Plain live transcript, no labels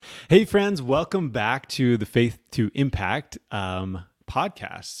Hey, friends, welcome back to the Faith to Impact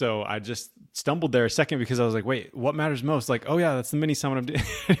podcast. So I just stumbled there a second because I was like, wait, what matters most? Like, oh yeah, that's the mini summit I'm doing.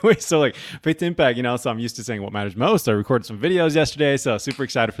 Anyway, so like Faith to Impact, so I'm used to saying what matters most. I recorded some videos yesterday, so super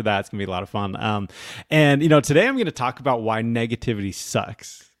excited for that. It's gonna be a lot of fun. And today I'm gonna talk about why negativity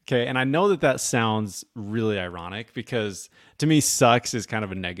sucks. Okay. And I know that sounds really ironic because to me, sucks is kind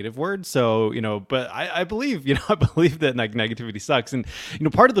of a negative word. So, but I believe, I believe that like negativity sucks. And,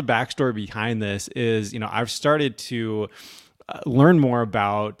 part of the backstory behind this is, I've started to learn more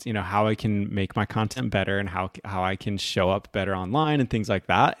about how I can make my content better and how I can show up better online and things like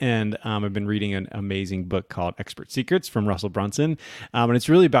that. And I've been reading an amazing book called Expert Secrets from Russell Brunson, and it's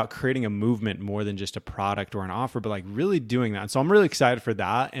really about creating a movement more than just a product or an offer, but like really doing that. And so I'm really excited for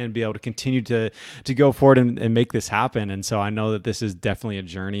that and be able to continue to go forward and make this happen. And so I know that this is definitely a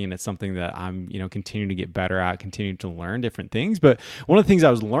journey, and it's something that I'm continuing to get better at, continuing to learn different things. But one of the things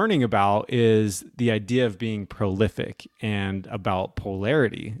I was learning about is the idea of being prolific and about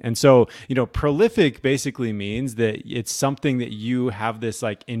polarity. And so, prolific basically means that it's something that you have this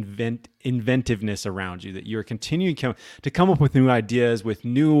like inventiveness around you, that you're continuing to come up with new ideas, with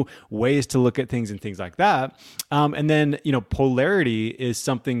new ways to look at things and things like that. And then, polarity is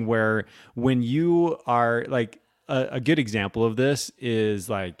something where when you are like, a good example of this is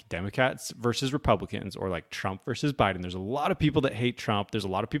like Democrats versus Republicans, or like Trump versus Biden. There's a lot of people that hate Trump. There's a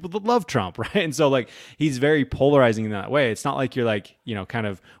lot of people that love Trump, right? And so like he's very polarizing in that way. It's not like you're like, kind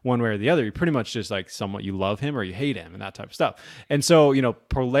of one way or the other. You're pretty much just like somewhat you love him or you hate him and that type of stuff. And so,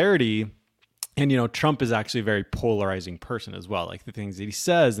 polarity. And, Trump is actually a very polarizing person as well. Like the things that he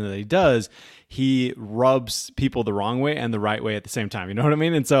says and that he does, he rubs people the wrong way and the right way at the same time. You know what I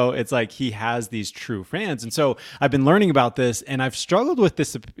mean? And so it's like he has these true fans. And so I've been learning about this, and I've struggled with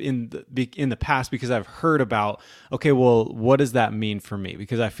this in the past because I've heard about, okay, well, what does that mean for me?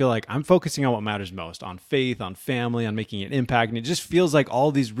 Because I feel like I'm focusing on what matters most, on faith, on family, on making an impact. And it just feels like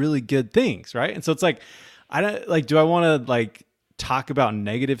all these really good things, right? And so it's like, do I want to like talk about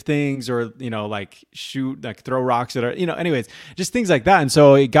negative things or, like shoot, like throw rocks at, anyways, just things like that. And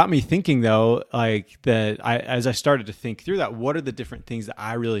so it got me thinking though, like as I started to think through that, what are the different things that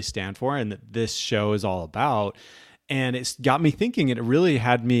I really stand for and that this show is all about? And it's got me thinking, and it really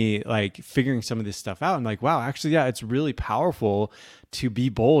had me like figuring some of this stuff out. And like, wow, actually, yeah, it's really powerful to be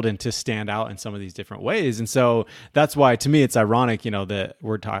bold and to stand out in some of these different ways. And so that's why, to me, it's ironic, that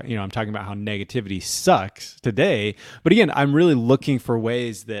we're talking, I'm talking about how negativity sucks today. But again, I'm really looking for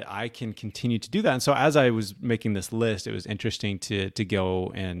ways that I can continue to do that. And so as I was making this list, it was interesting to go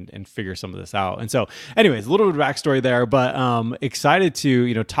and figure some of this out. And so anyways, a little bit of backstory there, but excited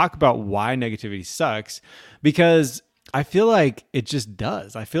to, talk about why negativity sucks, because I feel like it just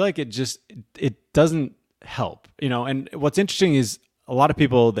does. I feel like it doesn't help, and what's interesting is a lot of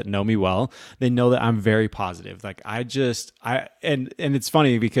people that know me well, they know that I'm very positive. Like and it's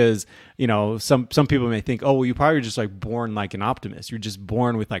funny because, some people may think, oh, well, you probably just like born like an optimist. You're just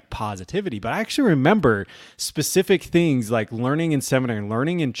born with like positivity. But I actually remember specific things like learning in seminary,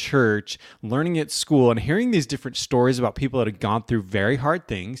 learning in church, learning at school, and hearing these different stories about people that had gone through very hard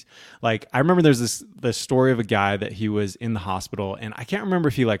things. Like I remember there's this story of a guy that he was in the hospital, and I can't remember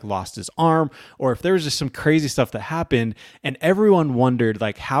if he like lost his arm or if there was just some crazy stuff that happened, and everyone wondered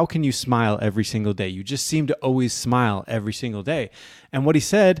like, how can you smile every single day? You just seem to always smile every single day. And what he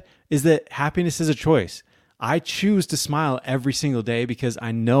said is that happiness is a choice. I choose to smile every single day because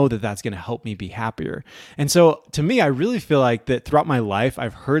I know that that's going to help me be happier. And so to me, I really feel like that throughout my life,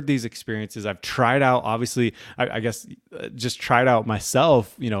 I've heard these experiences. I've tried out, obviously, I guess, just tried out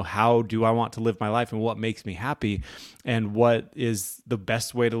myself, how do I want to live my life and what makes me happy and what is the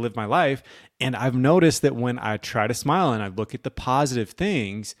best way to live my life. And I've noticed that when I try to smile and I look at the positive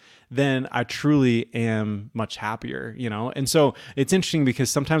things, then I truly am much happier, And so it's interesting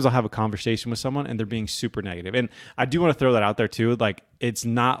because sometimes I'll have a conversation with someone and they're being super negative. And I do want to throw that out there too. Like, it's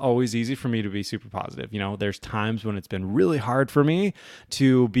not always easy for me to be super positive. There's times when it's been really hard for me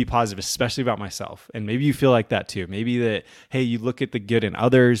to be positive, especially about myself. And maybe you feel like that too. Maybe that, hey, you look at the good in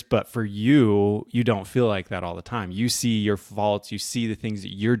others, but for you, you don't feel like that all the time. You see your faults, you see the things that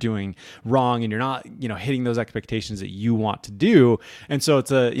you're doing wrong, and you're not, hitting those expectations that you want to do. And so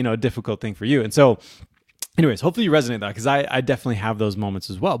it's a difficult thing for you. And so anyways, hopefully you resonate with that, because I definitely have those moments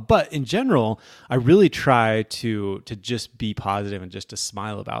as well. But in general, I really try to just be positive and just to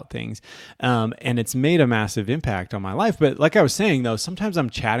smile about things. And it's made a massive impact on my life. But like I was saying, though, sometimes I'm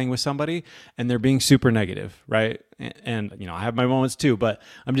chatting with somebody and they're being super negative, right? And, I have my moments too, but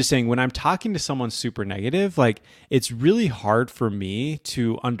I'm just saying when I'm talking to someone super negative, like it's really hard for me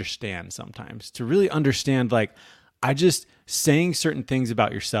to understand sometimes, to really understand like, I just saying certain things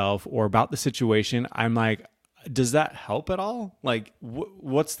about yourself or about the situation, I'm like, does that help at all? Like,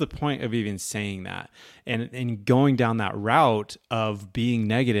 what's the point of even saying that? And going down that route of being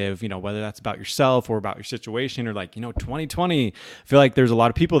negative, whether that's about yourself or about your situation, or like, 2020, I feel like there's a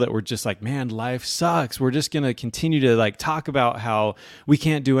lot of people that were just like, man, life sucks. We're just going to continue to like talk about how we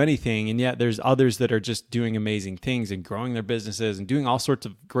can't do anything. And yet there's others that are just doing amazing things and growing their businesses and doing all sorts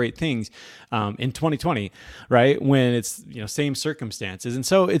of great things in 2020, right? When it's, same circumstances. And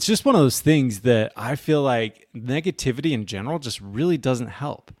so it's just one of those things that I feel like negativity in general just really doesn't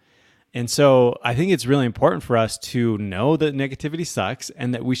help. And so I think it's really important for us to know that negativity sucks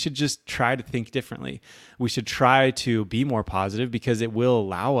and that we should just try to think differently. We should try to be more positive because it will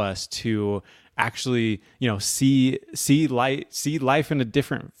allow us to actually, see life in a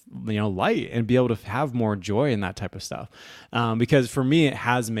different, light, and be able to have more joy in that type of stuff. Because for me, it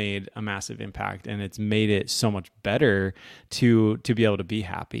has made a massive impact, and it's made it so much better to be able to be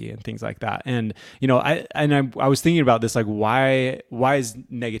happy and things like that. And, I was thinking about this, like, why is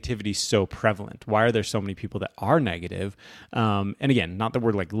negativity so prevalent? Why are there so many people that are negative? And again, not that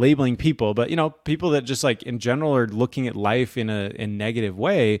we're like labeling people, but, people that just like in general are looking at life in a negative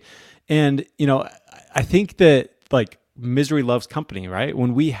way. And, I think that like misery loves company, right?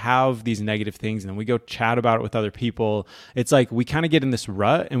 When we have these negative things and then we go chat about it with other people, it's like we kind of get in this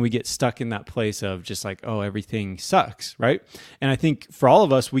rut and we get stuck in that place of just like, oh, everything sucks, right? And I think for all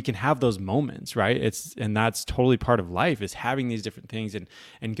of us, we can have those moments, right? And that's totally part of life, is having these different things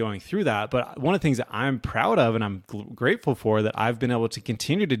and going through that. But one of the things that I'm proud of and I'm grateful for that I've been able to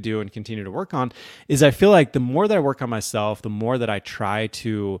continue to do and continue to work on is I feel like the more that I work on myself, the more that I try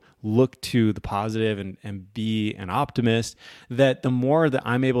to look to the positive and be an optimist, that the more that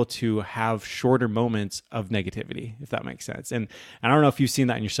I'm able to have shorter moments of negativity, if that makes sense. And I don't know if you've seen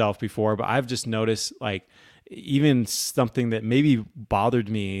that in yourself before, but I've just noticed like even something that maybe bothered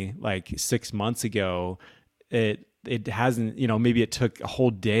me like 6 months ago, it hasn't, maybe it took a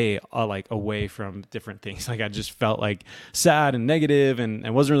whole day like away from different things. Like I just felt like sad and negative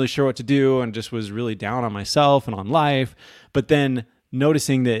and wasn't really sure what to do and just was really down on myself and on life. But then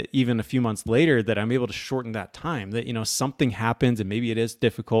noticing that even a few months later that I'm able to shorten that time, that, something happens and maybe it is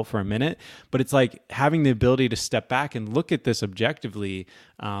difficult for a minute, but it's like having the ability to step back and look at this objectively,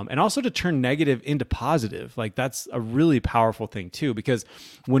 and also to turn negative into positive. Like that's a really powerful thing too, because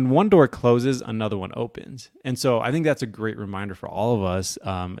when one door closes, another one opens. And so I think that's a great reminder for all of us,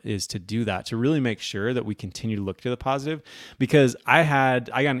 is to do that, to really make sure that we continue to look to the positive. Because I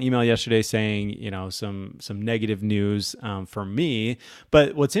got an email yesterday saying, some negative news, for me.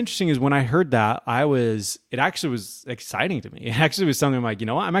 But what's interesting is when I heard that, it actually was exciting to me. It actually was something I'm like,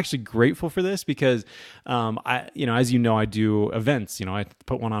 what? I'm actually grateful for this because, as I do events, I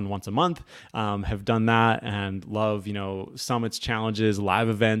put one on once a month, have done that and love, summits, challenges, live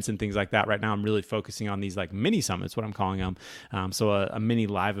events and things like that. Right now, I'm really focusing on these like mini summits, what I'm calling them. So a mini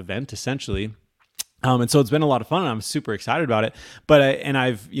live event essentially. And so it's been a lot of fun and I'm super excited about it, but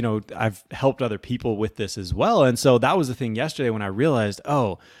I've helped other people with this as well. And so that was the thing yesterday when I realized,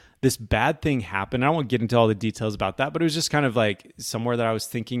 oh, this bad thing happened. I won't get into all the details about that, but it was just kind of like somewhere that I was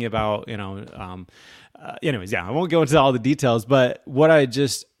thinking about, anyways, I won't go into all the details, but what I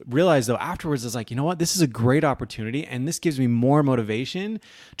just realized though afterwards is like, this is a great opportunity and this gives me more motivation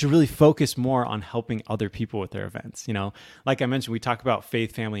to really focus more on helping other people with their events. Like I mentioned, we talk about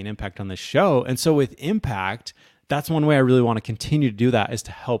faith, family, and impact on this show. And so with impact, that's one way I really want to continue to do that, is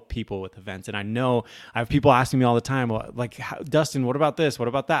to help people with events. And I know I have people asking me all the time, well, like, Dustin, what about this? What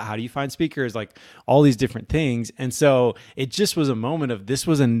about that? How do you find speakers? Like all these different things. And so it just was a moment of, this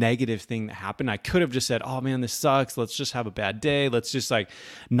was a negative thing that happened. I could have just said, oh man, this sucks. Let's just have a bad day. Let's just like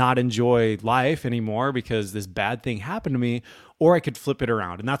not enjoy life anymore because this bad thing happened to me. Or I could flip it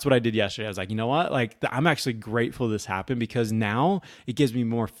around. And that's what I did yesterday. I was like, you know what? Like I'm actually grateful this happened because now it gives me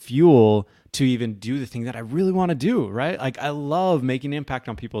more fuel to even do the thing that I really want to do, right? Like I love making an impact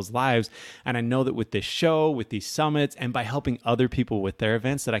on people's lives. And I know that with this show, with these summits, and by helping other people with their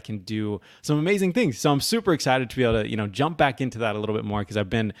events, that I can do some amazing things. So I'm super excited to be able to, jump back into that a little bit more because I've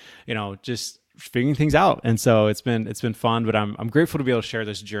been, just figuring things out. And so it's been fun, but I'm grateful to be able to share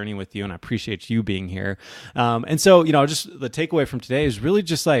this journey with you and I appreciate you being here. And so, just the takeaway from today is really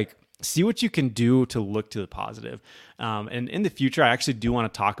just like, see what you can do to look to the positive. And in the future, I actually do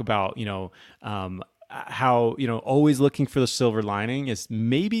want to talk about, how, always looking for the silver lining is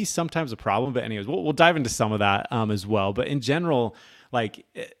maybe sometimes a problem, but anyways, we'll dive into some of that, as well. But in general, like,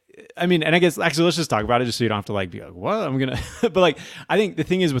 I mean, and I guess actually let's just talk about it just so you don't have to like be like, what I'm going to, but like, I think the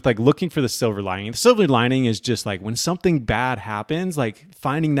thing is with like looking for the silver lining, the silver lining is just like when something bad happens, like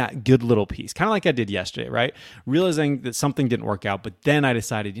finding that good little piece, kind of like I did yesterday, right? Realizing that something didn't work out, but then I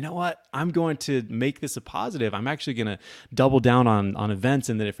decided, you know what? I'm going to make this a positive. I'm actually going to double down on events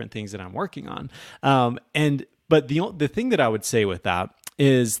and the different things that I'm working on. But the thing that I would say with that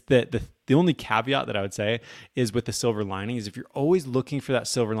is that the only caveat that I would say is with the silver lining is if you're always looking for that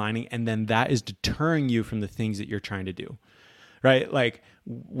silver lining and then that is deterring you from the things that you're trying to do, right? Like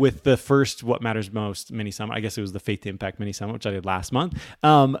with the first What Matters Most mini summit, I guess it was the Faith to Impact mini summit, which I did last month.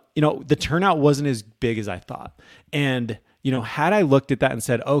 The turnout wasn't as big as I thought. And had I looked at that and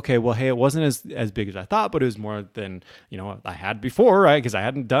said, okay, well, hey, it wasn't as big as I thought, but it was more than, I had before, right? Because I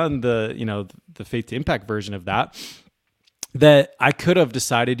hadn't done the Faith to Impact version of that I could have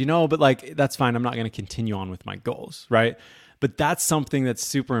decided, but like, that's fine. I'm not going to continue on with my goals. Right. But that's something that's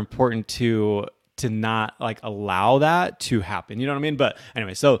super important to not like allow that to happen. You know what I mean? But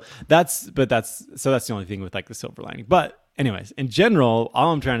anyway, so that's the only thing with like the silver lining. But anyways, in general,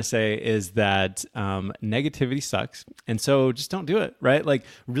 all I'm trying to say is that negativity sucks. And so just don't do it, right? Like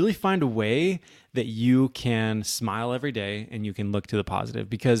really find a way that you can smile every day and you can look to the positive,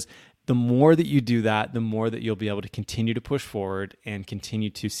 because the more that you do that, the more that you'll be able to continue to push forward and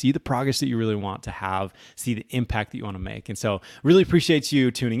continue to see the progress that you really want to have, see the impact that you want to make. And so really appreciate you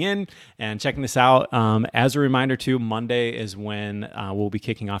tuning in and checking this out. As a reminder too, Monday is when we'll be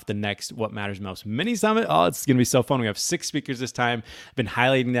kicking off the next What Matters Most mini summit. Oh, it's going to be so fun. We have 6 speakers this time. I've been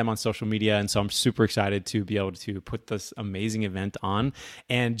highlighting them on social media. And so I'm super excited to be able to put this amazing event on.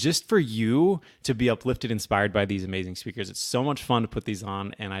 And just for you to be uplifted, inspired by these amazing speakers. It's so much fun to put these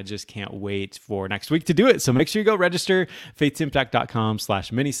on, and I just can't wait for next week to do it. So make sure you go register,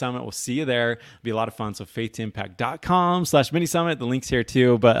 faithtoimpact.com/mini summit. We'll see you there. It'll be a lot of fun. So faithtoimpact.com/mini summit. The link's here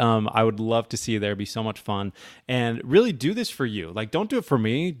too, but I would love to see you there. It'd be so much fun, and really do this for you. Like, don't do it for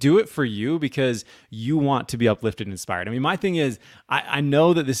me, do it for you, because you want to be uplifted and inspired. I mean, my thing is, I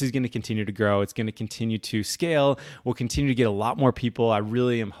know that this is going to continue to grow. It's going to continue to scale. We'll continue to get a lot more people. I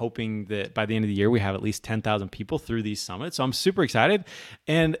really am hoping that by the end of the year, we have at least 10,000 people through these summits. So I'm super excited.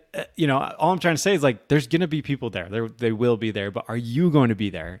 And all I'm trying to say is like, there's going to be people there. They will be there, but are you going to be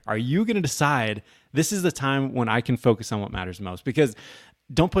there? Are you going to decide this is the time when I can focus on what matters most? Because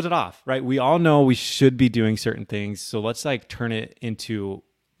don't put it off, right? We all know we should be doing certain things. So let's like turn it into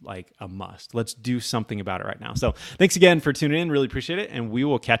like a must. Let's do something about it right now. So thanks again for tuning in. Really appreciate it. And we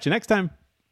will catch you next time.